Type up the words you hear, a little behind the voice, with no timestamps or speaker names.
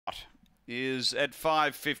is at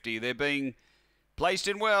 $5.50. They're being placed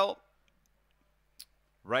in well.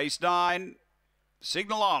 Race 9,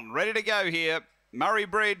 signal on, ready to go here.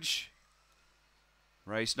 Murray-Bridge.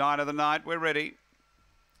 Race 9 of the night, we're ready.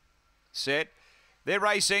 Set. They're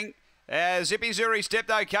racing. Zippy Zuri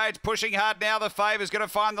stepped okay. It's pushing hard now. The favour's going to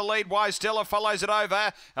find the lead. Wise Stella follows it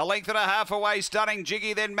over. A length and a half away. Stunning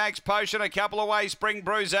Jiggy. Then Max Potion. A couple away. Spring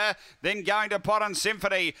Bruiser. Then going to Pot and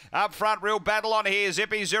Symphony. Up front, real battle on here.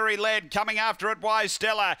 Zippy Zuri led. Coming after it, Wise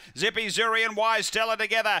Stella. Zippy Zuri and Wise Stella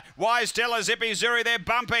together. Wise Stella, Zippy Zuri. They're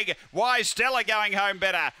bumping. Wise Stella going home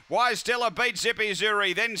better. Wise Stella beats Zippy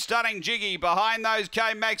Zuri. Then Stunning Jiggy. Behind those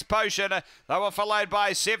came Max Potion. They were followed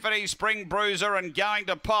by Symphony, Spring Bruiser, and going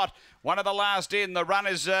to Pot. One of the last in. The run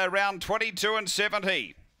is around 22 and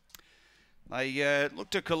 70. They look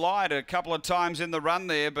to collide a couple of times in the run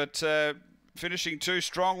there, but finishing too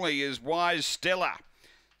strongly is Wise Stella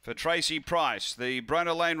for Tracy Price. The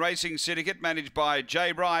Brona Lane Racing Syndicate, managed by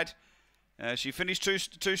Jay Wright. She finished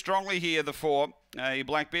too strongly here, the 4. A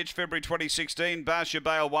Black Bitch, February 2016. Barsha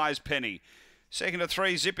Bale, Wise Penny. Second to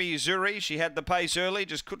 3, Zippy Zuri. She had the pace early,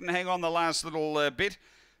 just couldn't hang on the last little bit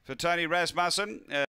for Tony Rasmussen.